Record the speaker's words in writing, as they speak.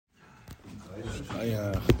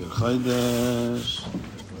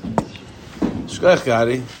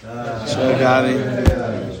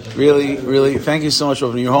Really, thank you so much for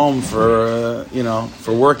opening your home, for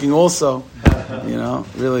for working also.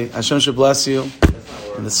 Really, Hashem should bless you.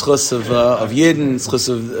 And the schus of Yidden, schus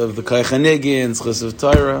of the Kayach Hanigin, schus of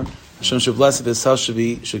Torah. Hashem should bless it. This house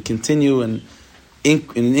should continue in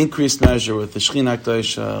an increased measure with the Shechina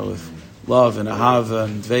K'dosha, with love and ahava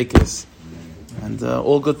and dveikus, and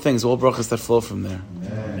all good things, all brachas that flow from there.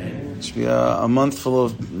 Amen. It should be a month full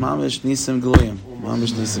of mamish nisim gluyim,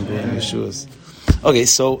 Yeshuas. Okay,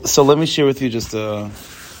 so let me share with you just a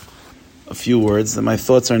few words. My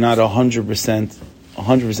thoughts are not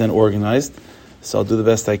 100% organized, so I'll do the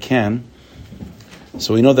best I can.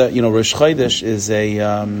 So we know that Rosh Chodesh is a.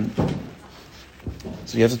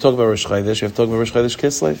 So you have to talk about Rosh Chodesh. You have to talk about Rosh Chodesh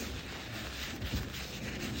Kislev.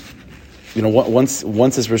 Once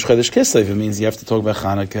it's Rosh Chodesh Kislev, it means you have to talk about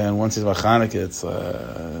Chanukah, and once it's about Chanukah,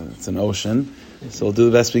 it's an ocean. So we'll do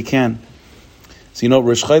the best we can. So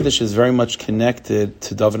Rosh Chodesh is very much connected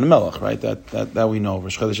to David HaMelech, right? That we know.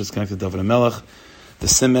 Rosh Chodesh is connected to David HaMelech. The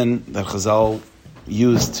siman that Chazal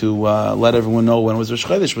used to let everyone know when it was Rosh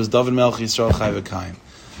Chodesh was David HaMelech Yisrael Chai V'Kayim.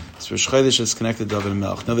 So Rosh Chodesh is connected to David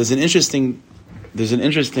HaMelech. Now there's an interesting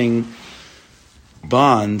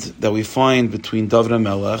bond that we find between David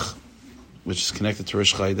HaMelech, which is connected to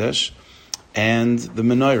Rosh Chodesh, and the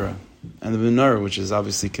menorah. And the menorah, which is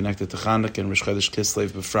obviously connected to Chanukah and Rosh Chodesh Kislev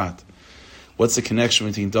B'frat. What's the connection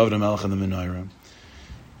between David HaMelech and the menorah?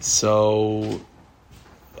 So,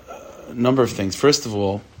 a number of things. First of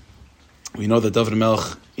all, we know that David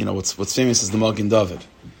HaMelech, what's famous is the Magen David.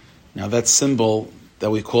 Now that symbol that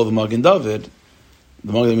we call the Magen David,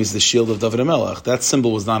 the Magen David means the shield of David HaMelech. That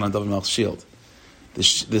symbol was not on David HaMelech's shield. The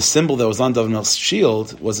symbol that was on David HaMelech's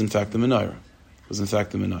shield was in fact the menorah.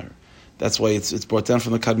 That's why it's brought down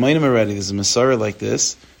from the Kadmainim already. There's a Messiah like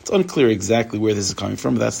this. It's unclear exactly where this is coming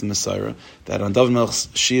from, but that's the Messiah. That on David HaMelech's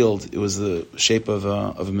shield, it was the shape of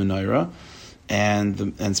a menorah,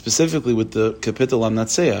 and specifically with the kapitel Lam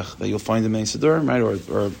Natseach that you'll find in many Siddurim, right, or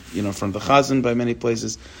from the Chazan by many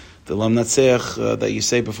places. The Lam Natseach that you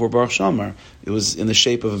say before Baruch Shamar, it was in the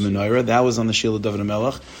shape of a menorah. That was on the shield of David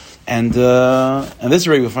HaMelech. And this is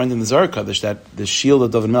where we find in the Zohar Kadosh that the shield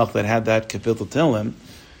of David HaMelech that had that kapitel Tehillim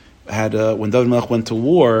had when David HaMelech went to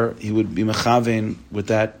war, he would be mechavein with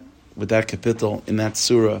that kapitel in that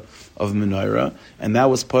surah of menorah, and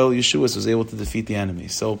that was Poel Yeshua was able to defeat the enemy.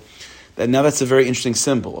 So that's a very interesting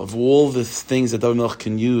symbol of all the things that David HaMelech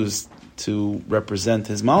can use to represent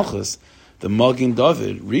his malchus. The Magen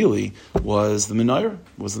David really was the menorah.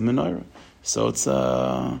 So it's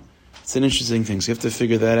an interesting thing. So you have to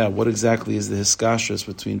figure that out. What exactly is the hiskashus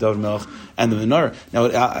between David HaMelech and the menorah? Now,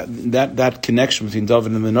 that connection between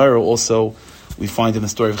David and the menorah also we find in the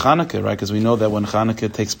story of Chanukah, right? Because we know that when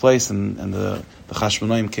Chanukah takes place and the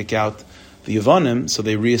Chashmonaim kick out the Yevonim, so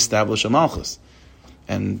they reestablish a Malchus.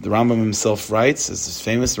 And the Rambam himself writes, as is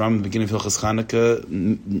famous, the Rambam at the beginning of Hilchos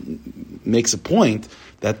Chanukah makes a point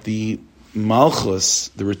that the Malchus,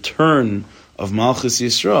 the return of Malchus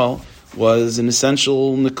Yisrael, was an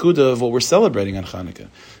essential nakuda of what we're celebrating on Chanukah.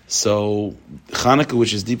 So Chanukah,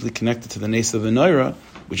 which is deeply connected to the Nes of the Menorah,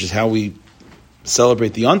 which is how we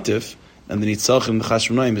celebrate the Yontif, and the Nitzachim and the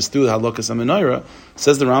Chashmonaim is through the Halakas HaMenorah,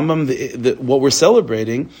 says the Rambam, what we're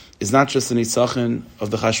celebrating is not just the Nitzachim of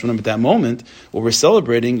the Chashmonaim at that moment. What we're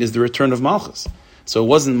celebrating is the return of Malchus. So it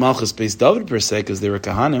wasn't Malchus based David per se, because they were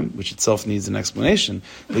Kahanim, which itself needs an explanation.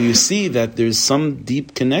 But you see that there's some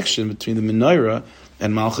deep connection between the Menorah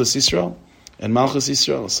and Malchus Yisrael.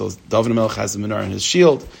 So David HaMelech has the menorah in his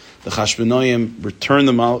shield. The Chashmonaim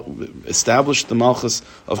established the Malchus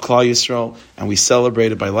of Klal Yisrael, and we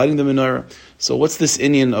celebrate it by lighting the menorah. So what's this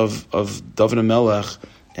inyan of David HaMelech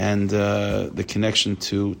and the connection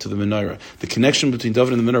to the menorah? The connection between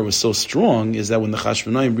David and the menorah was so strong is that when the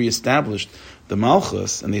Chashmonaim reestablished the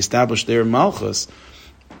Malchus, and they established their Malchus,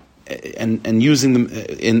 and using them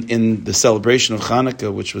in the celebration of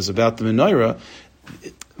Chanukah, which was about the menorah,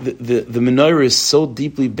 the menorah is so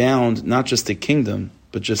deeply bound, not just to kingdom,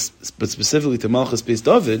 but specifically to Malchus based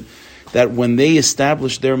David, that when they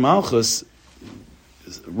established their Malchus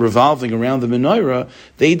revolving around the menorah,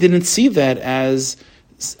 they didn't see that as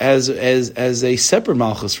a separate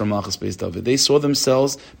Malchus from Malchus based David. They saw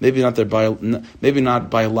themselves maybe not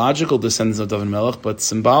biological descendants of David HaMelech, but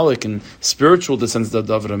symbolic and spiritual descendants of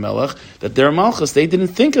David HaMelech. That their Malchus they didn't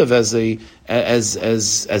think of as a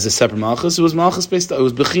separate Malchus. It was Malchus based. It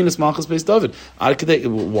was Bechinas Malchus based David.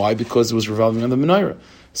 Why? Because it was revolving on the menorah.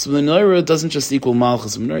 So the menorah doesn't just equal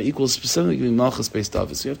Malchus. The menorah equals specifically Malchus based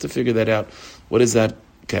David. So you have to figure that out. What is that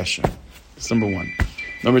kasher? That's number one.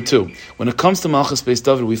 Number two, when it comes to Malchus Beis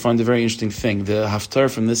David, we find a very interesting thing. The Haftar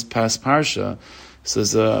from this past parsha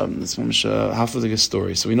says, it's half of the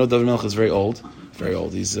story. So we know David Melech is very old.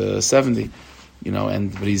 He's 70,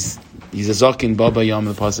 but he's a Zakin Baba Yam,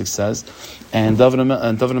 the pasuk says. And David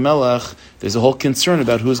Melech, there's a whole concern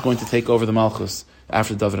about who's going to take over the Malchus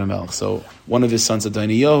after David Melech. So one of his sons,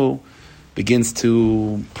 Adoniyahu, begins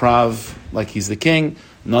to prav like he's the king.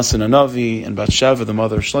 Nasan Anavi and Bathsheba, the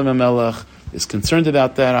mother of Shlomo Melech, is concerned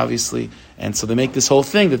about that, obviously, and so they make this whole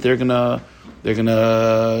thing that they're gonna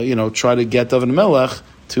try to get David Melech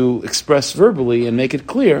to express verbally and make it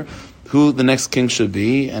clear who the next king should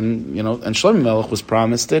be, and Shlomo Melech was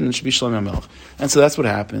promised it, and it should be Shlomo Melech, and so that's what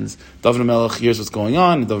happens. David Melech hears what's going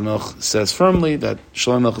on, and David Melech says firmly that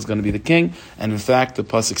Shlomo Melech is going to be the king, and in fact, the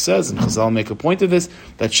pasuk says, and Chazal make a point of this,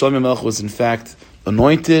 that Shlomo Melech was in fact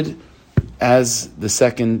anointed as the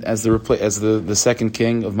second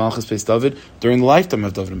king of Malchus Beis David during the lifetime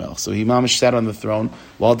of David Melech. So he mamash sat on the throne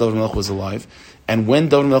while David Melech was alive. And when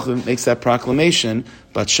David Melech makes that proclamation,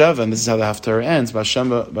 Bathsheba, and this is how the Haftarah ends,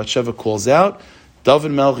 Bathsheba calls out, David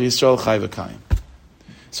Melech Yisrael Chai V'Kayim.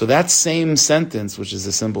 So that same sentence, which is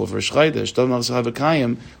the symbol of Rosh Chodesh, David Melech Chai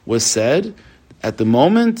V'Kayim, was said at the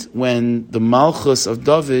moment when the Malchus of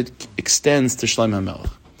David extends to Shlomo HaMelech.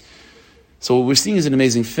 So what we're seeing is an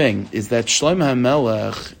amazing thing, is that Shlomo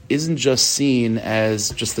HaMelech isn't just seen as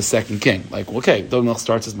just the second king. Like, okay, David Melech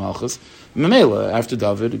starts as Malchus, Memela, after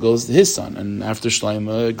David, it goes to his son, and after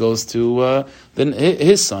Shlomo, it goes to then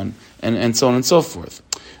his son, and so on and so forth.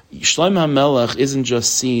 Shlomo HaMelech isn't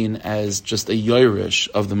just seen as just a Yoresh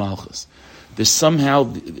of the Malchus. There's somehow,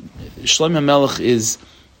 Shlomo HaMelech is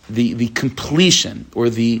the completion, or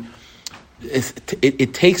it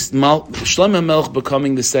takes Shlomo HaMelech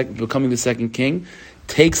becoming the second king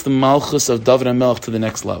takes the Malchus of David HaMelech to the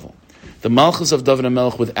next level. The Malchus of David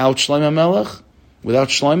HaMelech without Shlomo HaMelech, without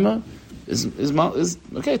Shlomo, is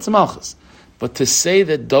okay. It's a Malchus, but to say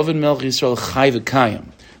that David Melech Yisrael Chai V'Kayim,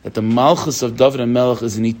 that the Malchus of David HaMelech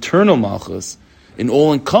is an eternal Malchus, an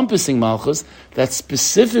all-encompassing Malchus, that's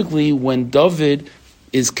specifically when David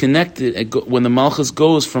is connected, when the Malchus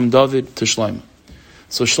goes from David to Shlomo.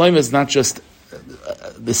 So Shlomo is not just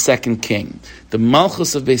the second king. The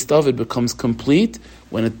Malchus of Beis David becomes complete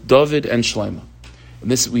when it's David and Shlomo. And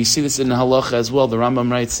we see this in Halacha as well. The Rambam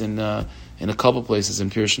writes in a couple places, in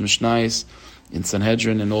Pirush Mishnayos, in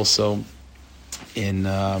Sanhedrin, and also in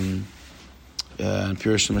Pirush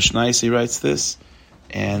Mishnayos he writes this,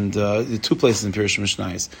 and two places in Pirush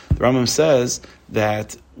Mishnayos. The Rambam says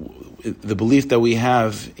that the belief that we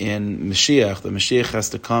have in Mashiach, the Mashiach has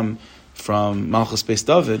to come from Malchus Beis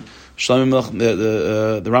David,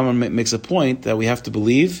 the Rambam makes a point that we have to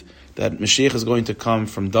believe that Mashiach is going to come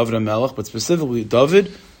from David HaMelech, but specifically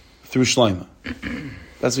David through Shlomo.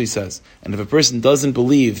 That's what he says. And if a person doesn't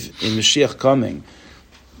believe in Mashiach coming,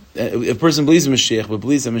 if a person believes in Mashiach, but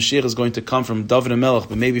believes that Mashiach is going to come from David HaMelech,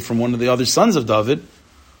 but maybe from one of the other sons of David,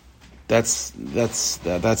 that's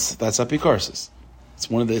apikarsis.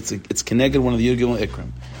 It's connected one of the Yud Gimel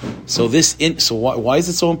Ikram. So why is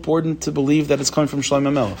it so important to believe that it's coming from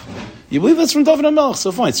Shlomo HaMelech? You believe that's from David HaMelech,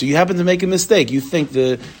 so fine. So you happen to make a mistake. You think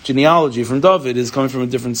the genealogy from David is coming from a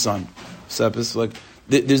different son. There's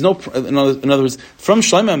no. In other words, from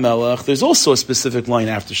Shlomo HaMelech, there's also a specific line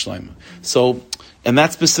after Shlomo. So, and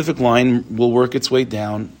that specific line will work its way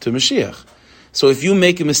down to Mashiach. So if you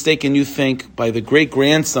make a mistake and you think by the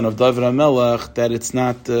great-grandson of David HaMelech that it's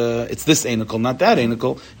not, it's this anical, not that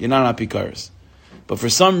anical, you're not apikaris. But for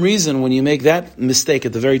some reason, when you make that mistake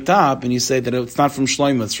at the very top and you say that it's not from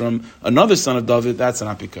Shlomo, it's from another son of David, that's an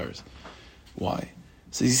apikaris. Why?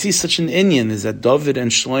 So you see such an inyan is that David and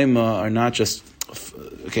Shlomo are not just,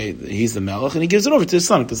 okay, he's the Melech and he gives it over to his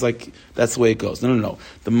son because that's the way it goes. No.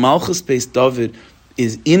 The Malchus Beis David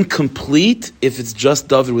is incomplete if it's just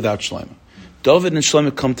David without Shlomo. David and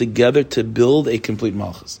Shlomo come together to build a complete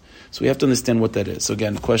Malchus. So we have to understand what that is. So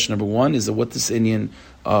again, question number one is what this inyan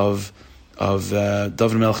of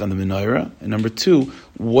David Melech and the Menorah, and number two,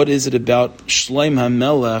 what is it about Shlomo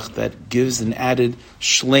HaMelech that gives an added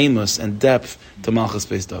shleimus and depth to Malchus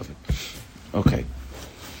Beis David? Okay.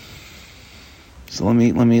 So let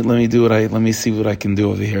me see what I can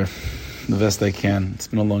do over here, the best I can. It's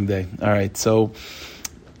been a long day. All right. So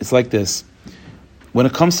it's like this. When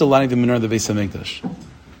it comes to lighting the menorah of the Beis HaMikdash,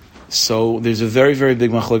 so there's a very, very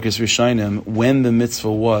big machlokes Rishonim when the mitzvah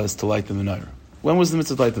was to light the menorah. When was the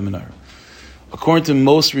mitzvah to light the menorah? According to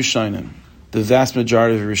most Rishonim, the vast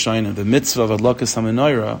majority of Rishonim, the mitzvah of adlakas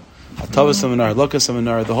hamenorah Hatavas HaMenorah, Hadlakas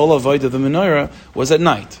HaMenorah, the whole avoid of the menorah was at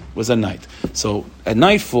night. So at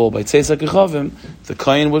nightfall, by Tzeitzak Echavim, the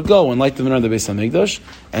Kohen would go and light the menorah in the Beis HaMikdash,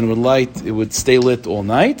 and it would stay lit all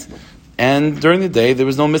night, and during the day there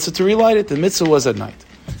was no mitzvah to relight it. The mitzvah was at night.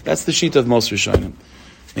 That's the sheet of most Rishonim.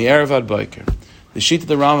 The Erev Ad Boker. The sheet of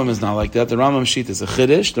the Rambam is not like that. The Rambam sheet is a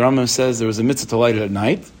chiddush. The Rambam says there was a mitzvah to light it at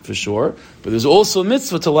night, for sure, but there's also a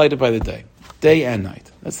mitzvah to light it by the day and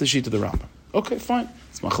night. That's the sheet of the Rambam. Okay, fine.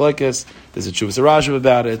 It's machlekes. There's a Chuvas Rajav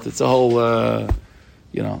about it. It's a whole, lebedik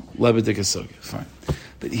sugya. Fine.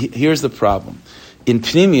 But here's the problem. In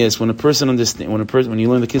Pnimius, when you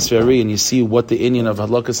learn the Kisvei Ari and you see what the inyan of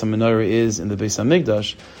Hadlakas HaMenorah is in the Beis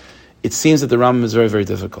HaMikdash, it seems that the Rambam is very, very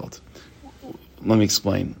difficult. Let me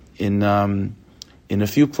explain. In a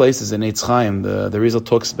few places in Eitz Chaim, the Rizal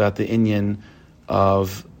talks about the inyan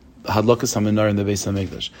of Hadlakas HaMenorah in the Beis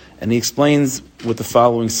HaMikdash. And he explains with the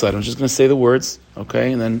following side. I'm just going to say the words,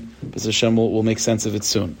 okay, and then B'ez Hashem will make sense of it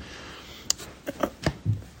soon.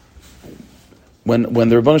 When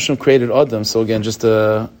the Rebbeinu Shalom created Adam, so again, just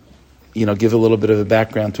to give a little bit of a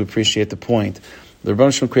background to appreciate the point. The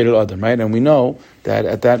Rebbeinu Shalom created Adam, right? And we know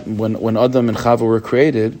that when Adam and Chava were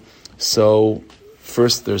created, so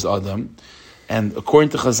first there's Adam, and according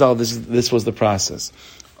to Chazal, this was the process.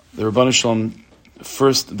 The Rebbeinu Shalom,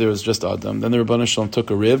 first there was just Adam, then the Rebbeinu Shalom took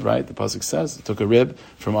a rib, right? The pasuk says, took a rib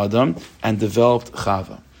from Adam and developed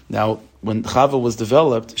Chava. Now, when Chava was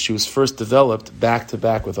developed, she was first developed back to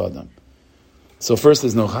back with Adam. So first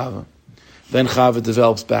there's no Chava. Then Chava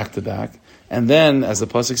develops back to back. And then, as the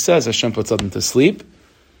pasuk says, Hashem puts Adam to sleep,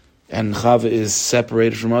 and Chava is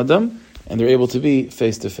separated from Adam, and they're able to be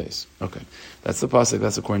face to face. Okay, that's the pasuk.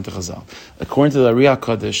 That's according to Chazal. According to the Ari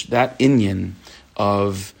HaKadosh, that inyan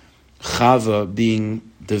of Chava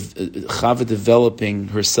developing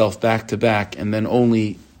herself back to back, and then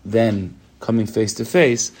only then coming face to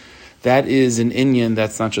face, that is an inyan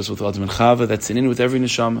that's not just with Adam and Chava. That's an inyan with every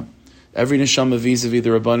neshama. Every neshama vis-a-vis the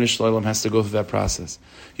Rabbanu Shalom has to go through that process.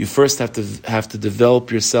 You first have to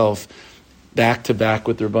develop yourself back to back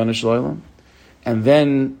with the Rabbanu Shalom, and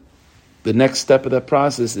then the next step of that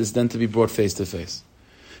process is then to be brought face to face.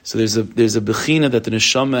 So there's a bechina that the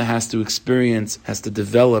neshama has to experience, has to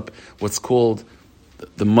develop what's called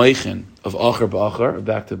the meichin of achar b'achar,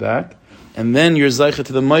 back to back, and then you're zeicha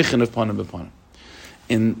to the meichin of panim b'panim.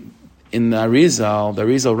 In the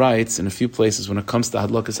Arizal writes in a few places when it comes to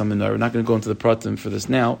Hadlakas HaMenorah, we're not going to go into the pratim for this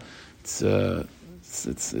now. It's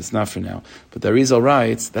not for now. But the Arizal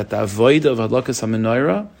writes that the avodah of Hadlakas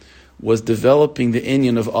HaMenorah was developing the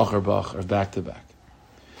inyan of achar b'achar, back to back.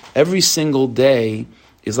 Every single day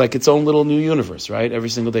is like its own little new universe, right? Every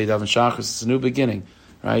single day, Daven Shachris, it's a new beginning,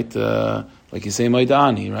 right? Like you say,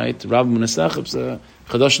 Maidani, right? Rabbi Munasech,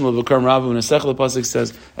 Chadashim L'Vakarim, Rabbi Munasech, the pasuk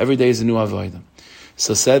says, every day is a new avodah.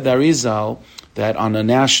 So said the Arizal that on a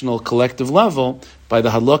national collective level, by the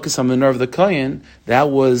Hadlakas HaMenorah of the Kohen, that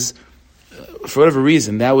was, for whatever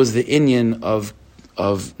reason, that was the inyan of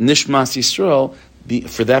Nishmas Yisrael,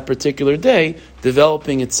 for that particular day,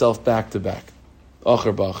 developing itself back to back.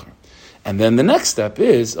 Achar b'achar. And then the next step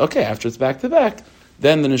is, okay, after it's back to back,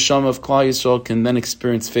 then the neshama of Klal Yisrael can then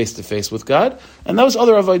experience face to face with God, and that was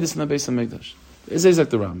other avodas in the Beis HaMikdash. Ezezak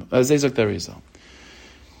the Rambam, Ezezak the Arizal.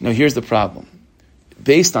 Now here's the problem.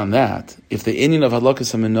 Based on that, if the inyan of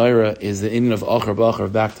Hadlakas HaMenorah is the inyan of achar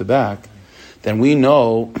b'achar, back to back, then we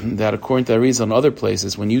know that according to Arizal and other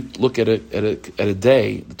places, when you look at a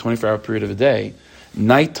day, the 24-hour period of a day,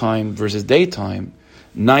 nighttime versus daytime,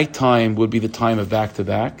 nighttime would be the time of back to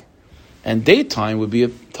back, and daytime would be a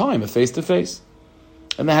time of face to face.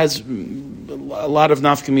 And that has a lot of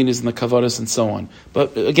nafkaminas in the kavadas and so on.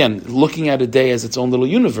 But again, looking at a day as its own little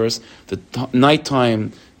universe, the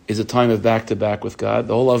nighttime is a time of back to back with God.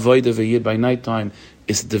 The whole avodah of a yid by nighttime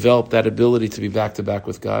is to develop that ability to be back to back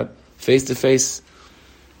with God. Face to face,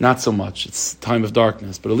 not so much. It's time of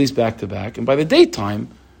darkness, but at least back to back. And by the daytime,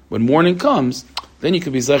 when morning comes, then you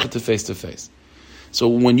could be zeichet to face. So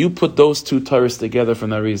when you put those two Torahs together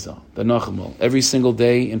from the Arizal, the Nachamol, every single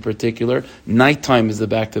day in particular, nighttime is the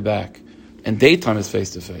back to back, and daytime is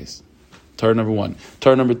face to face. Torah number one.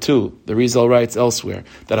 Torah number two, the Arizal writes elsewhere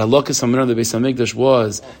that Hadlakas HaMenorah of the Beis HaMikdash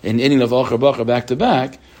was an inyan of achar b'achar, back to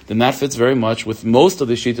back. Then that fits very much with most of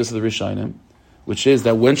the shittas of the Rishonim, which is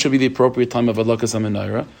that when should be the appropriate time of Hadlakas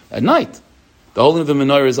HaMenorah? At night. The whole of the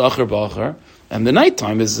menorah is achar b'achar, and the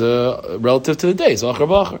nighttime is relative to the day, is achar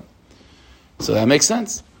b'achar. So that makes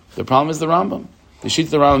sense. The problem is the Rambam. The sheet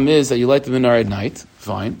of the Rambam is that you light the menorah at night,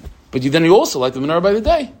 fine, but then you also light the menorah by the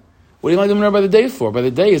day. What do you light the menorah by the day for? By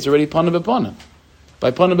the day it's already panim b'panim.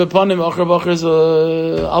 By panim b'panim, achar b'achar is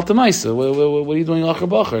altamaisa. What are you doing achar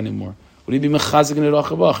b'achar anymore? What What do you be mechazik in it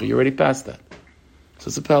acher b'acher? You're already past that. So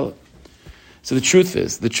it's a pella. So the truth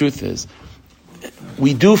is,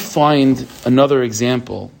 we do find another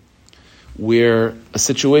example where a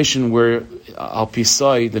situation where al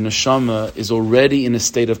pisai, the neshama, is already in a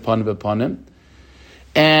state of panim b'panim,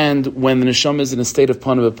 and when the neshama is in a state of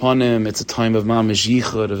panim b'panim, it's a time of mamish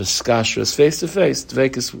yichud, of iskashras, face to face,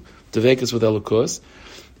 dvekus with elukus,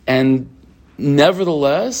 and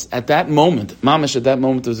nevertheless, at that moment, mamish at that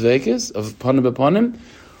moment of dvekus, of panim b'panim,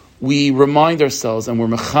 we remind ourselves and we're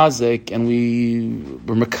mechazek and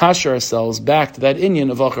we're mekasher ourselves back to that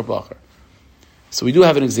inyan of acher b'acher. So we do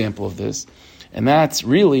have an example of this, and that's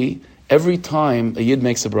really every time a yid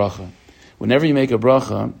makes a bracha. Whenever you make a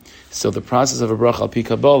bracha, so the process of a bracha al pi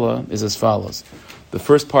Kabbalah is as follows. The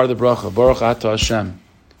first part of the bracha, Baruch Atah Hashem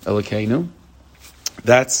Elokeinu,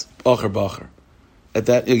 that's acher b'acher. At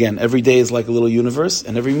that, again, every day is like a little universe,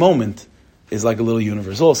 and every moment is like a little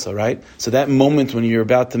universe also, right? So that moment when you're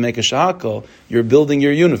about to make a shahakal, you're building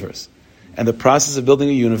your universe. And the process of building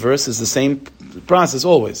a universe is the same process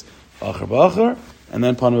always. Acher b'acher, and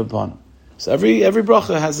then panim b'panim. So every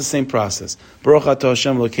bracha has the same process. Baruch atah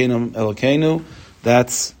Hashem Elokeinu,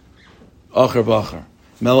 that's acher b'acher.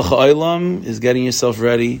 Melech ha'olam is getting yourself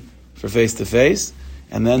ready for face to face,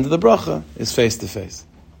 and the end of the bracha is face to face.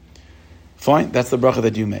 Fine, that's the bracha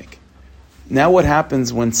that you make. Now what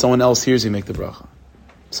happens when someone else hears you make the bracha?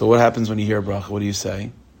 So what happens when you hear a bracha? What do you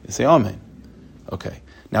say? You say Amen. Okay.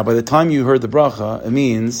 Now by the time you heard the bracha, it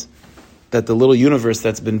means that the little universe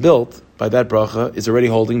that's been built by that bracha is already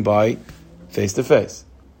holding by face to face.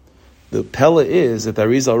 The pella is that the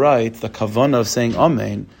Arizal writes, the kavanah of saying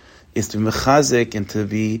Amen is to be mechazik and to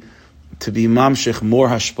be mamshich more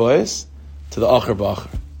hashpois to the acher b'acher.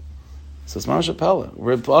 So it's mamash pella.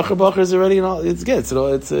 Where acher b'acher is already, it's good.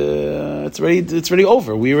 It's already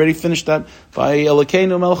over. We already finished that by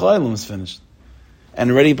Elokeinu Melech Ha'olam is finished, and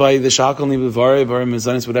already by the shakal nibevarei bar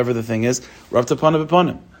mizanis, whatever the thing is, we're up to panim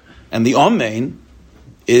b'panim, and the amen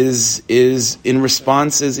is in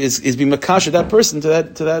response is being makasha that person to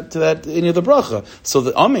that in the bracha. So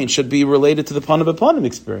the amen should be related to the panim b'panim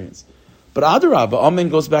experience, but adarabah, amen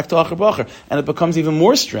goes back to acher b'acher, and it becomes even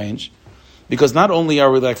more strange. Because not only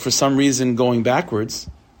are we like for some reason going backwards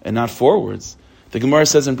and not forwards, the Gemara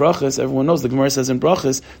says in brachas, everyone knows the Gemara says in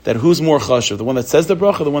brachas that who's more chashuv, the one that says the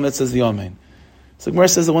bracha, or the one that says the amen. So the Gemara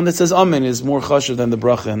says the one that says amen is more chashuv than the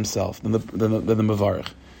bracha himself, than the mevarich.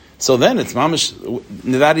 So then it's mamish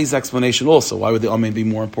Nidadi's explanation also. Why would the amen be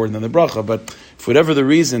more important than the bracha? But for whatever the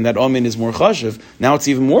reason that amen is more chashuv, now it's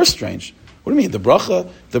even more strange. What do you mean? The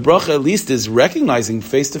bracha at least is recognizing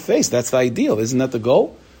face to face. That's the ideal, isn't that the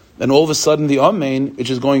goal? And all of a sudden the amen, which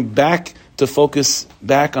is going back to focus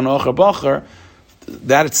back on acher b'acher,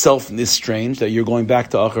 that itself is strange, that you're going back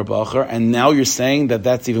to acher b'acher, and now you're saying that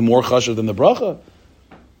that's even more chashuv than the bracha.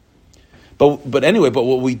 But anyway,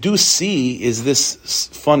 what we do see is this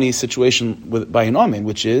funny situation by an amen,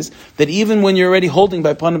 which is that even when you're already holding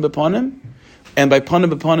by panim b'panim, and by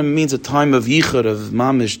panim b'panim means a time of yichud, of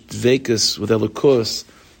mamish dvekus with elukus,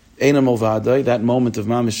 einam ovadai, that moment of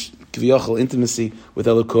mamish k'viyachal intimacy with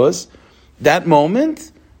elukus, that moment,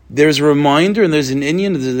 there's a reminder and there's an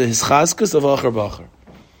inyan, the hischazkus of acher b'acher.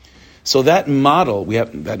 So that model,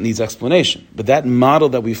 that needs explanation, but that model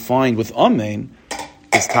that we find with amen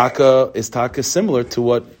is taka similar to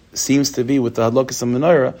what seems to be with the hadlokas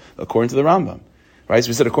menorah according to the Rambam. Right? So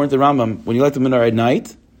we said according to the Rambam, when you light the menorah at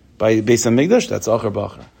night, by Beis HaMikdash, that's acher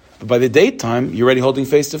b'acher. But by the daytime, you're already holding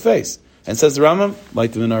face to face. And says the Rambam,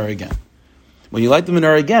 light the menorah again. When you light the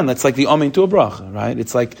menorah again, that's like the amen to a bracha, right?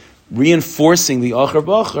 It's like reinforcing the acher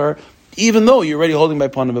b'acher, even though you're already holding by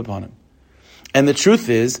panim b'panim. And the truth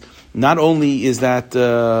is, not only is that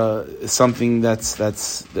something that's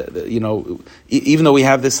even though we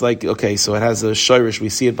have this like, okay, so it has a shirish, we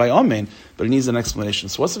see it by amen, but it needs an explanation.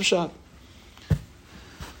 So what's the pshat?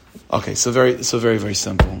 Okay, so very, very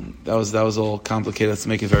simple. That was all complicated. Let's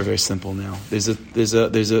make it very, very simple now. There's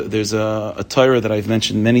a Torah that I've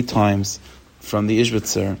mentioned many times from the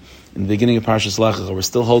Ishbitzer in the beginning of Parshas Lech Lecha. We're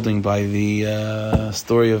still holding by the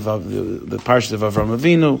story of the Parshas of Avram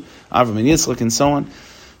Avinu, Avram and Yitzchak, and so on.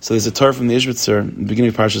 So there's a Torah from the Ishbitzer in the beginning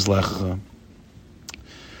of Parshas Lech Lecha.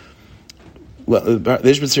 Well, the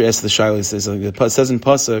Ishbitzer asks the Shaila, it says in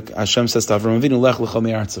Pasuk, Hashem says to Avram Avinu, Lech Lecha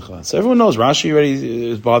mi'artzecha. So everyone knows, Rashi already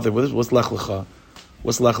is bothered with it. What's Lech Lecha?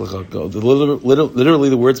 What's Lech Lecha? Literally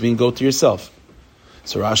the words mean go to yourself.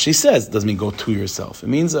 So Rashi says, it doesn't mean go to yourself. It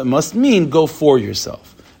must mean go for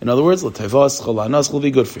yourself. In other words, l'tevas, cholanas will be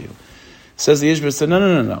good for you. Says the Ishbitzer,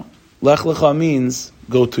 no. Lech Lecha means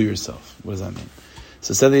go to yourself. What does that mean?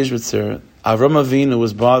 So said the Ishbitzer, Avram Avinu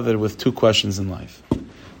was bothered with two questions in life.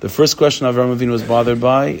 The first question Avraham Avinu was bothered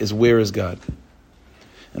by is, where is God?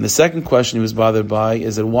 And the second question he was bothered by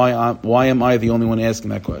is that why am I the only one asking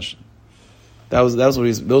that question? Those are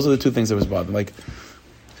the two things that was bothering. Like,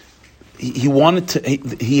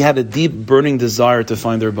 he had a deep burning desire to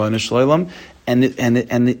find the Rebbeinu Shalom, and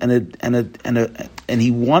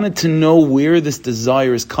he wanted to know where this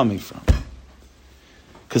desire is coming from.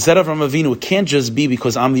 Because that Avraham Avinu, it can't just be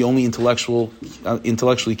because I'm the only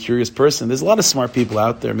intellectually curious person. There's a lot of smart people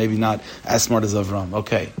out there, maybe not as smart as Avraham,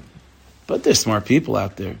 okay. But there's smart people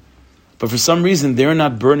out there. But for some reason, they're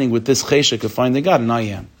not burning with this cheshek of finding God, and I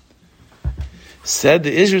am. Said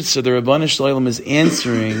the Israel, so the Rebbeinu Shalom is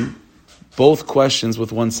answering both questions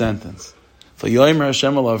with one sentence. V'yomer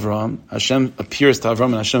Hashem al Avram, Hashem appears to Avram,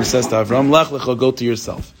 and Hashem says to Avram, Lech lecha, go to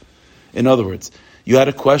yourself. In other words, you had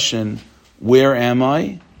a question, where am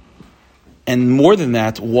I? And more than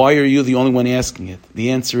that, why are you the only one asking it? The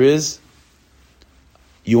answer is,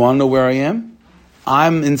 you want to know where I am?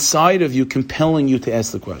 I'm inside of you, compelling you to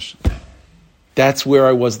ask the question. That's where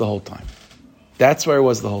I was the whole time. In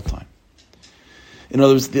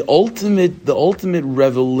other words, the ultimate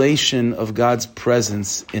revelation of God's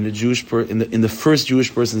presence in in the first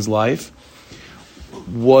Jewish person's life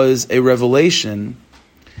was a revelation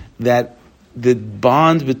that the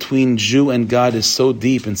bond between Jew and God is so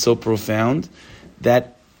deep and so profound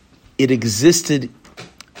that it existed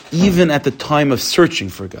even at the time of searching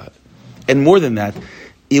for God. And more than that,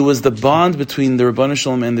 it was the bond between the Rebbeinu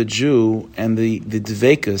Shalom and the Jew and the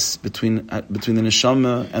dveikus between the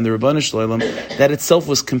neshama and the Rebbeinu Shalom that itself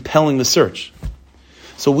was compelling the search.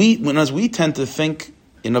 So as we tend to think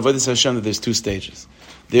in Avodas Hashem that there's two stages.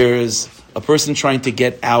 There's a person trying to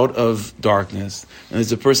get out of darkness, and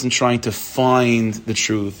there's a person trying to find the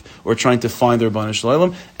truth or trying to find the Rebbeinu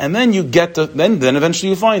Shalom, and then you get to then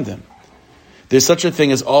eventually you find him. There's such a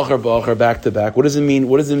thing as achar b'achar, back to back. What does it mean?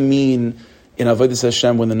 What does it mean in Avodas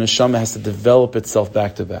Hashem when the neshama has to develop itself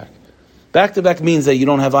back to back? Back to back means that you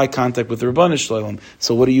don't have eye contact with the Rebbeinu Shalom.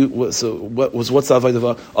 So what's the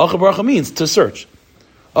avodah? Achar b'achar means to search.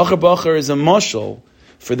 Achar b'achar is a mashal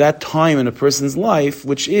for that time in a person's life,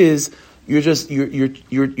 which is you're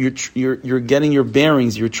getting your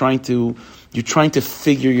bearings. You're trying to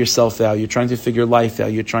figure yourself out. You're trying to figure life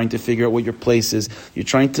out. You're trying to figure out what your place is. You're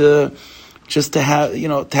trying to just to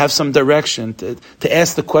have some direction, to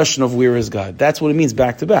ask the question of where is God. That's what it means,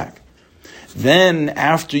 back to back. Then,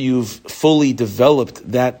 after you've fully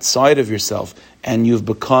developed that side of yourself, and you've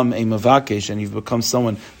become a mavakesh, and you've become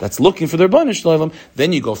someone that's looking for the Rebbeinu Shalom,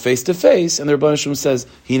 then you go face to face, and the Rebbeinu Shalom says,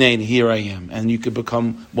 Hinei, here I am, and you could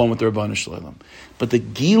become one with the Rebbeinu Shalom. But the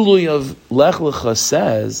Gilui of Lech Lecha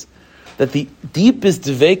says that the deepest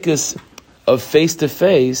dveikus of face to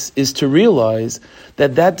face is to realize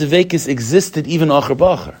that dveikus existed even achar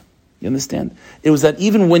b'achar. You understand? It was that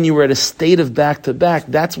even when you were at a state of back to back,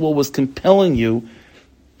 that's what was compelling you.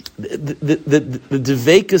 The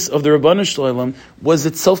dveikus of the Rebbeinu Shalom was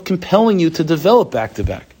itself compelling you to develop back to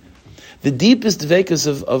back. The deepest dveikus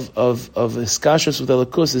of hiskashus with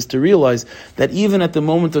Elokus is to realize that even at the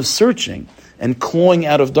moment of searching and clawing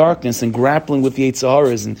out of darkness and grappling with the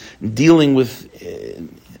Yetzaharas and dealing with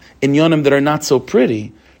inyanim that are not so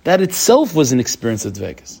pretty, that itself was an experience of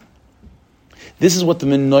dveikus. This is what the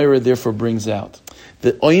menorah therefore brings out.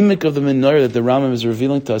 The oimik of the menorah that the Rambam is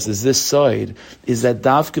revealing to us is this side, is that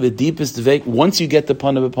dafka, the deepest dveik, once you get the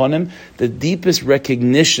panav upon him, the deepest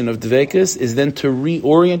recognition of dveikus is then to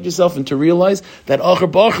reorient yourself and to realize that achar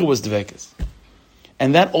b'achar was dveikus.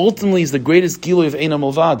 And that ultimately is the greatest gilui of Eina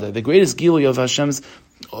Milvada, the greatest gilui of Hashem's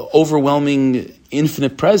overwhelming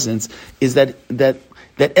infinite presence, is that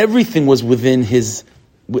everything was within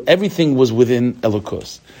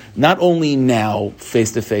Elokus. Not only now,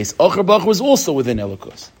 face to face, Achar B'achar was also within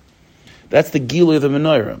Elokus. That's the Gilui of the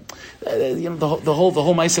Menorah. The whole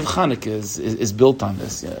Ma'aseh of Chanukah is built on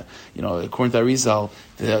this. According to Arizal,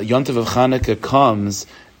 the Yontiv of Chanukah comes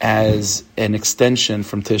as an extension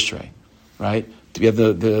from Tishrei, right? We have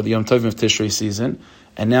the Yom Tovim of Tishrei season,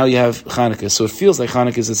 and now you have Chanukah. So it feels like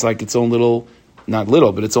Chanukah is like its own little. Not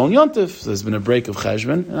little, but it's all Yontif. So there's been a break of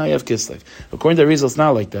Cheshvan, and now you have Kislev. According to Arizal, it's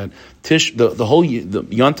not like that. The whole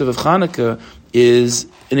Yontif of Chanukah is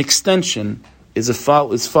an extension, is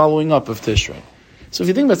following up of Tishrei. So if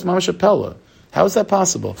you think that's Mamash Apella, how is that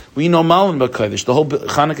possible? We know Malan B'Kodesh. The whole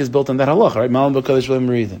Chanukah is built on that halach, right? Malan B'Kodesh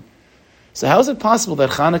v'Lemeridim. So how is it possible that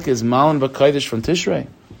Chanukah is Malan B'Kodesh from Tishrei?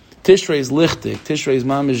 Tishrei is lichtik. Tishrei is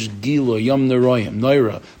mamish gilo, yom neroyim,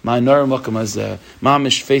 noira, ma'anor makam hazeh,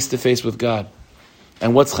 mamish face to face with God.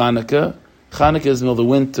 And what's Chanukah? Chanukah is middle of the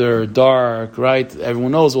winter, dark, right?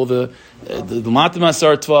 Everyone knows all the Matam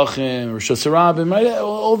Asar Tvachim, Rosh Hashanah, right?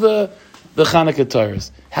 All the the Chanukah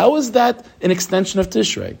Torahs. How is that an extension of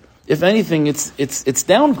Tishrei? If anything, it's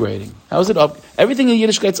downgrading. How is it up? Everything in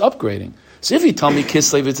Yiddishkeit's upgrading. So if you tell me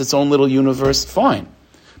Kislev is its own little universe, fine.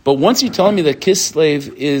 But once you tell me that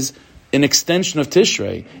Kislev is an extension of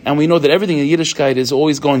Tishrei, and we know that everything in Yiddishkeit is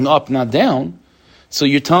always going up, not down, so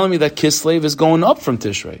you're telling me that Kislev is going up from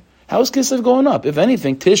Tishrei. How is Kislev going up? If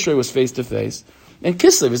anything, Tishrei was face-to-face, and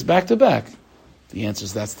Kislev is back-to-back. The answer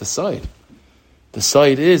is that's the side. The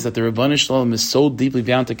side is that the Rebbeinu Shalom is so deeply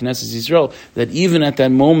bound to Knesset Yisrael that even at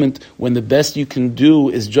that moment when the best you can do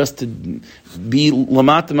is just to be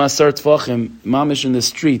Lamata Masar Tvachim, Mamish in the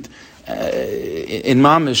street, in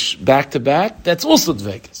Mamish back-to-back, that's also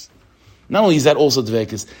Dvekas. Not only is that also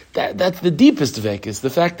Dvekas, that's the deepest Dvekas. The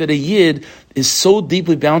fact that a Yid is so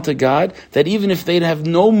deeply bound to God that even if they have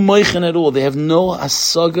no moichen at all, they have no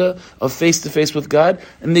asaga of face-to-face with God,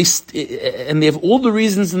 and they have all the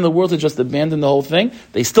reasons in the world to just abandon the whole thing,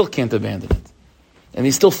 they still can't abandon it. And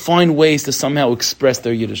they still find ways to somehow express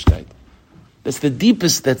their Yiddishkeit. That's the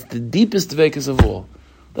deepest Dvekas of all.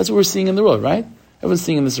 That's what we're seeing in the world, right? Everyone's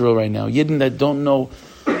seeing in this world right now. Yidden that don't know,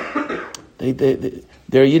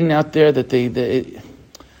 there are Yidden out there that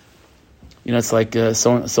it's like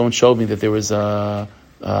someone showed me that there was a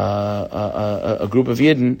group of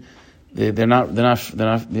Yidden. They don't put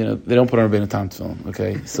on a Rebbeinu Tam film.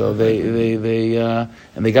 Okay, so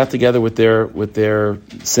they got together with their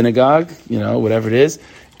synagogue, whatever it is,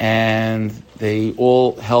 and they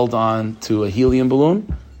all held on to a helium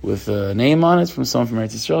balloon with a name on it from someone from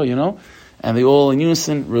Eretz Yisrael, and they all in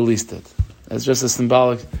unison released it. That's just a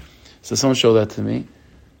symbolic. So someone showed that to me.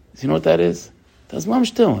 So you know what that is? That's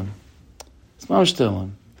Mamash Tillim. It's Mamash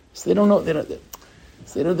Tillim. So they don't know. They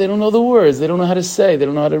don't know the words. They don't know how to say. They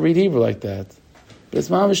don't know how to read Hebrew like that. But it's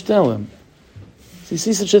Mamash Tillim. So you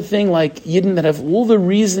see such a thing like Yidden that have all the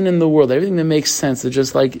reason in the world, everything that makes sense. They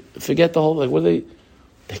just forget the whole. What are they?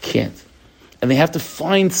 They can't, and they have to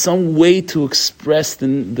find some way to express the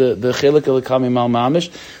chelik elakami mal mamish.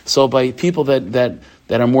 So by people that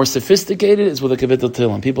are more sophisticated, it's with a kavitel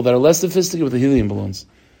tillim. People that are less sophisticated with the helium balloons.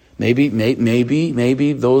 Maybe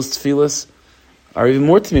those tefillas are even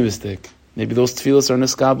more tmimistic. Maybe those tefillas are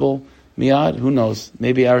neskabel miyad. Who knows?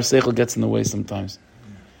 Maybe our seichel gets in the way sometimes.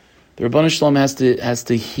 The Rebbeinu Shalom has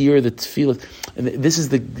to hear the tefillah. And this is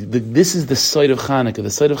the side of Chanukah. The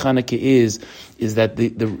side of Chanukah is that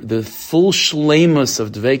the full shleimus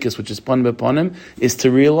of dveikus, which is panim bepanim, is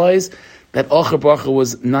to realize that Acher Baruch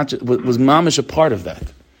was mamish a part of that.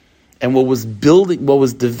 And what was developing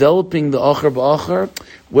the Acher B'Acher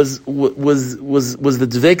was the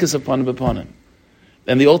Dveikus of Panim B'Panim.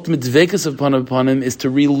 And the ultimate Dveikus of Panim B'Panim is to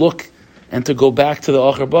re-look and to go back to the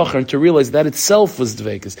Acher B'Acher and to realize that itself was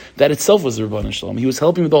Dveikus. That itself was the Rebbeinu Shalom. He was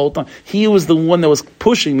helping me the whole time. He was the one that was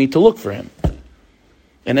pushing me to look for him.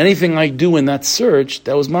 And anything I do in that search,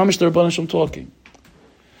 that was Mamish the Rebbeinu Shalom talking.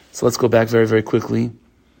 So let's go back very, very quickly.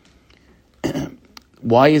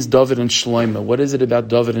 Why is David and Shlomo? What is it about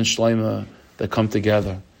David and Shlomo that come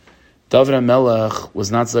together? David HaMelech was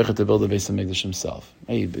not zeicher to build the Beis HaMikdash himself.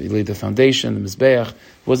 He laid the foundation, the Mizbeach. It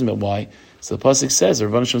wasn't about why. So the pasuk says, the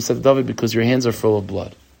Rebbeinu Shalom said to David, because your hands are full of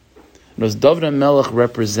blood. Because David HaMelech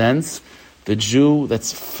represents the Jew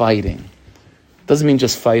that's fighting. Doesn't mean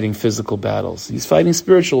just fighting physical battles. He's fighting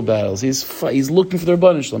spiritual battles. He's looking for the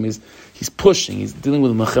Rebbeinu Shalom. He's pushing. He's dealing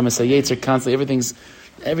with Mechemes HaYetzer constantly. Everything.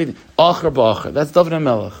 Acher B'Acher. That's David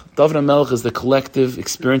HaMelech. David HaMelech is the collective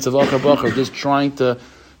experience of Acher B'Acher, just trying to,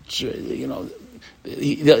 he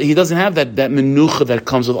doesn't have that menucha that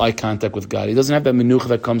comes with eye contact with God. He doesn't have that menucha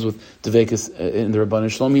that comes with Dveikus in the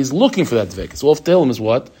Rebbeinu Shalom. He's looking for that Dveikus. All of Tehillim is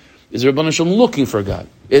what? Is the Rebbeinu Shalom looking for God?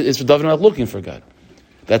 It's for David HaMelech looking for God.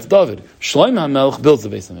 That's David. Shlomo HaMelech builds the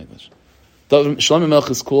Beis HaMikdash. Shlomo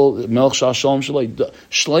HaMelech is called Melech Shah Shalom Shalai.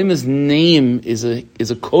 Shlomo's name is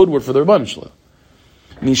a code word for the Rebbeinu Shalom.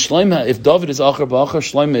 I mean, Shlomo, if David is Acher B'Acher,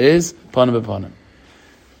 Shlomo is Panim B'Panim.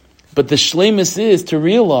 But the Shleimus is to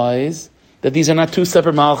realize that these are not two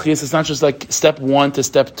separate malachis. It's not just like step 1 to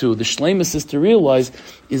step 2. The Shleimus is to realize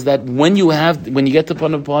is that when you get to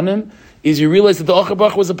Panim B'Panim, is you realize that the Acher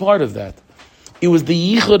B'Acher was a part of that. It was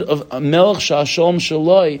the yichud of Melech Sha'ashalom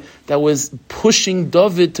Shalai that was pushing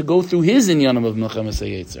David to go through his inyanim of Mechemes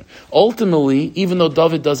HaYetzer. Ultimately, even though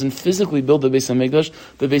David doesn't physically build the Beis HaMikdash,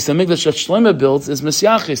 the Beis HaMikdash that Shlomo builds is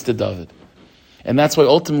Mesiachis to David. And that's why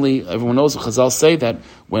ultimately, everyone knows, Chazal say that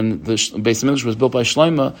when the Beis HaMikdash was built by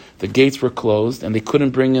Shlomo, the gates were closed and they couldn't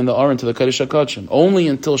bring in the Aron to the Kodesh HaKodshim. Only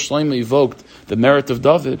until Shlomo evoked the merit of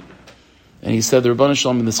David, and he said, the Rebbeinu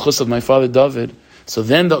Shalom in the schus of my father David, so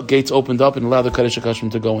then the gates opened up and allowed the Kodesh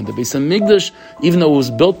HaKodshim to go in. The Beis HaMikdash, even though it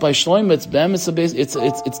was built by Shlomo, it's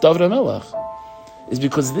David HaMelech. is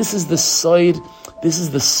because this is the side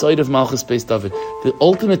of Malchus Beis David. The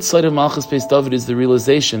ultimate side of Malchus Beis David is the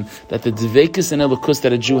realization that the Dveikus and Elokus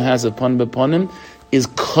that a Jew has upon him is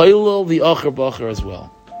koilel the Acher B'Acher as well.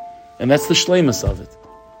 And that's the shleimus of it.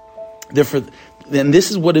 Therefore, and this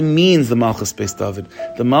is what it means, the Malchus Beis David.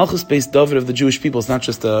 The Malchus Beis David of the Jewish people is not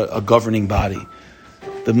just a governing body.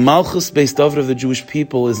 The Malchus Beis David of the Jewish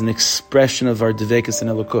people is an expression of our Dveikus and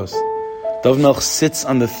Elokus. David Melch sits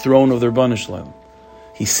on the throne of the Rebbeinu Shalom.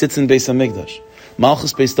 He sits in Beis HaMikdash.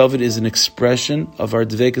 Malchus Beis David is an expression of our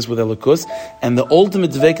Dveikus with Elokus, and the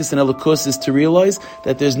ultimate Dveikus and Elokus is to realize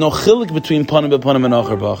that there's no chilik between Panim B'Panim and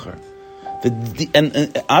Acher B'Acher. And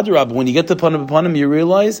Adarab, when you get to Panim B'Panim, you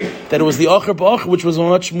realize that it was the Acher B'Acher which was a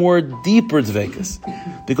much more deeper Dveikus,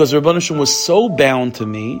 because Rebbeinu Shalom was so bound to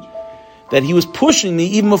me that he was pushing me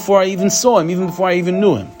even before I even saw him, even before I even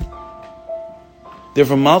knew him.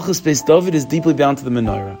 Therefore, Malchus Beis David is deeply bound to the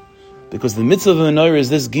menorah, because the mitzvah of the menorah is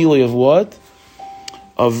this gilui of what?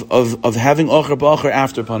 Of having Acher B'Acher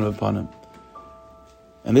after Panim B'Panim.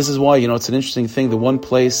 And this is why, it's an interesting thing. The one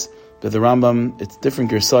place that the Rambam, it's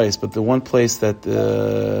different gersayis, but the one place that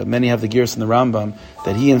many have the gears in the Rambam,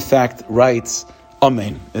 that he in fact writes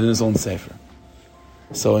Amen in his own sefer.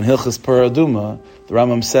 So in Hilchas Paraduma, the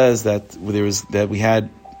Rambam says that we had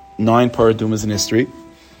 9 Paradumas in history.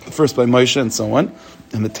 The first by Moshe and so on,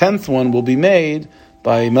 and the 10th one will be made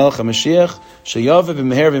by Melech HaMashiach, Sheyav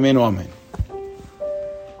v'meher v'meinu Amen.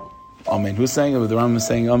 Amen. Who's saying it? The Rambam is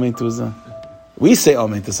saying Amen to his... We say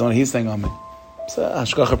Amen to someone, he's saying Amen. So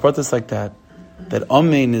Hashgacha Pratis like that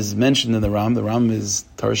Amen is mentioned in the Ram. The Ram is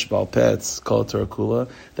Tarish Baal Peh, it's called Torah Kula.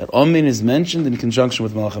 That Amen is mentioned in conjunction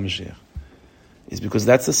with Melech HaMashiach. Is because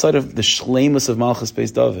that's the side of the shleimus of Malchus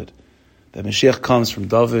Beis David. That Mashiach comes from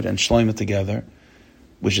David and Shloimeh together,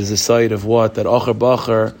 which is the side of what? That Acher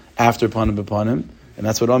B'Acher after Panim B'Panim, and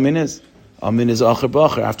that's what Amen is. Amen is Acher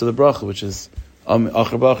B'Acher after the Bracha, which is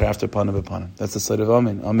Acher B'Acher after Panim B'Panim. That's the side of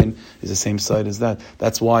Amen. Amen is the same side as that.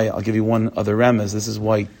 That's why, I'll give you one other remez, this is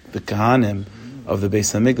why the Kahanim of the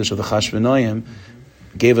Beis HaMikdash, of the Chashmonaim,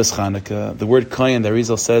 gave us Chanukah. The word Kayan, the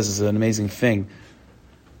Arizal says, is an amazing thing.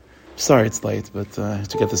 Sorry, it's late, but I have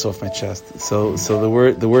to get this off my chest. So the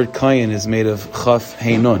word Kayan is made of Chaf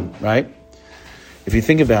Hey Nun, right? If you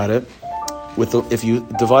think about it, if you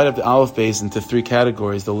divide up the Aleph base into 3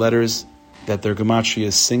 categories, the letters that their gematria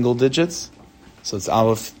is single digits, so it's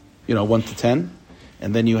Aleph, 1 to 10,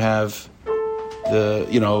 and then you have the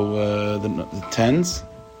tens,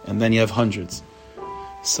 and then you have hundreds.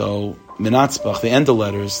 So Minatzbach, the end of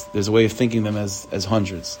letters, there's a way of thinking them as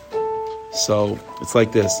hundreds. So it's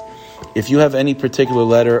like this. If you have any particular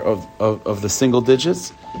letter of the single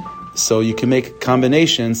digits, so you can make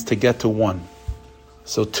combinations to get to 1.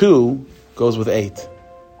 So 2 goes with 8.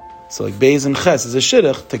 So like Beis and Ches is a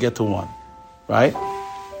shidduch to get to 1. Right?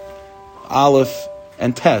 Aleph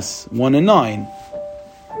and Tes, 1 and 9,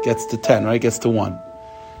 gets to 10, right? Gets to 1.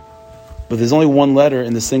 But there's only one letter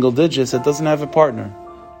in the single digits that doesn't have a partner.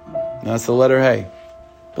 And that's the letter Hey.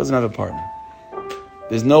 Doesn't have a partner.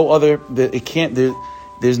 There's no other.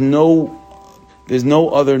 There's no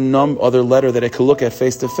other other letter that I could look at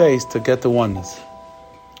face to face to get the oneness.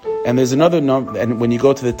 And there's another number. And when you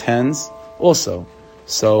go to the tens, also,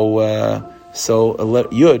 so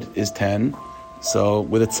Yud is 10. So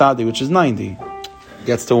with a tzadi, which is 90,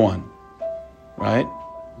 gets to 1, right?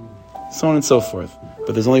 So on and so forth.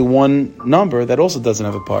 But there's only one number that also doesn't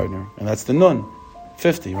have a partner, and that's the Nun,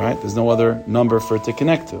 50, right? There's no other number for it to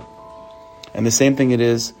connect to. And the same thing it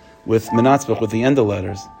is with Menatzbach, with the end of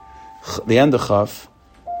letters. The end of Chaf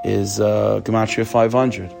is Gematria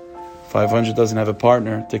 500. 500 doesn't have a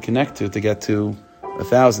partner to connect to get to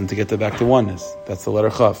 1,000, to get back to oneness. That's the letter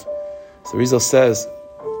Chaf. So Rizal says,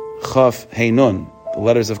 Chaf, Hey, Nun, the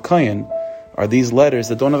letters of Kayin, are these letters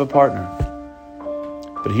that don't have a partner.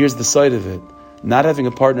 But here's the side of it. Not having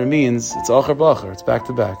a partner means it's Acher B'Acher, it's back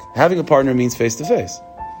to back. Having a partner means face to face.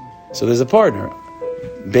 So there's a partner.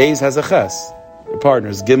 Beis has a Ches,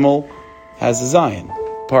 partners. Gimel has a Zayin,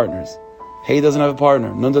 partners. Hey doesn't have a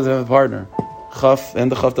partner. Nun doesn't have a partner. Chaf,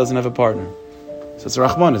 and the Chaf doesn't have a partner. So it's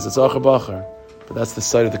Rachmanis, it's Acher B'Acher. But that's the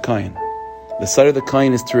side of the Kayin. The side of the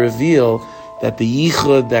Kayin is to reveal that the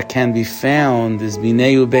Yichud that can be found is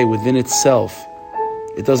Binei Ubei within itself.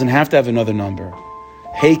 It doesn't have to have another number.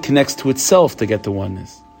 Hey connects to itself to get to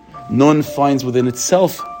oneness. Nun finds within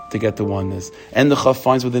itself to get to oneness. And the Chaf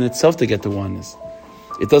finds within itself to get to oneness.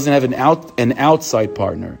 It doesn't have an outside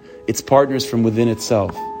partner. Its partners from within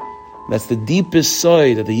itself. That's the deepest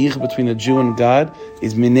side of the yichud between a Jew and God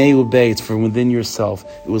is minei ubei. It's from within yourself.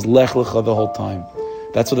 It was lech lecha the whole time.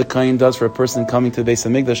 That's what the Kayin does for a person coming to the Beis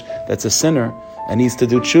HaMikdash that's a sinner and needs to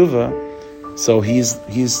do tshuva. So he's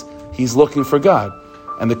looking for God,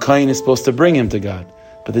 and the Kohen is supposed to bring him to God.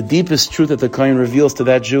 But the deepest truth that the Kohen reveals to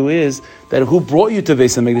that Jew is that who brought you to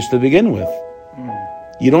Beis HaMikdash to begin with?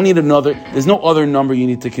 You don't need another. There's no other number you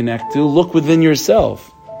need to connect to. Look within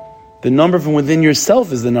yourself. The number from within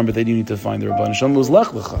yourself is the number that you need to find. The Rabban Shalom was Lech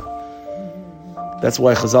Lecha. That's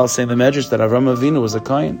why Chazal say in the Medrash that Avram Avinu was a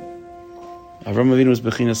Kohen. Avram Avinu was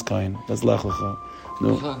Bechinas Kohen. That's Lech Lecha.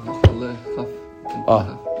 No.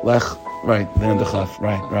 Lech. Right. Then the Chaf.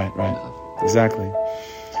 Right. Exactly.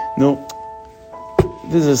 No.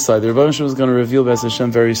 This is a side. The Rabban Shalom is going to reveal Be'ez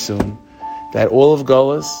Hashem very soon that all of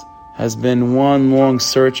Galus has been one long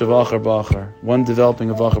search of Achar Bachar, one developing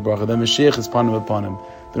of Achar Bachar. The Mashiach is upon him.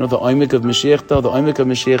 You know the oimik of Mashiach though? The oimik of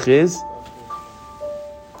Mashiach is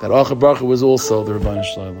that Achar Bachar was also the Rabban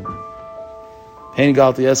Shalom. Hein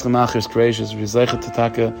galti eschem achers gracious, v'zaychet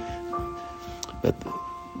tataka, that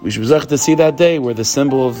we should be to see that day where the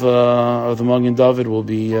symbol of the Magen David will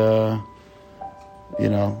be, we'll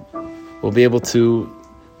be able to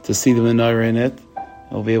see the menorah in it.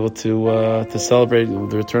 We'll be able to celebrate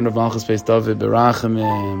the return of Malchus Beis David,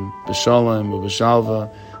 Berachimim, B'Shalom, B'Shalva,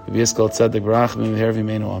 B'Yiskal Tzedek, Berachimim, Hervi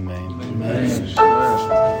Meinu,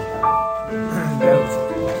 Amen.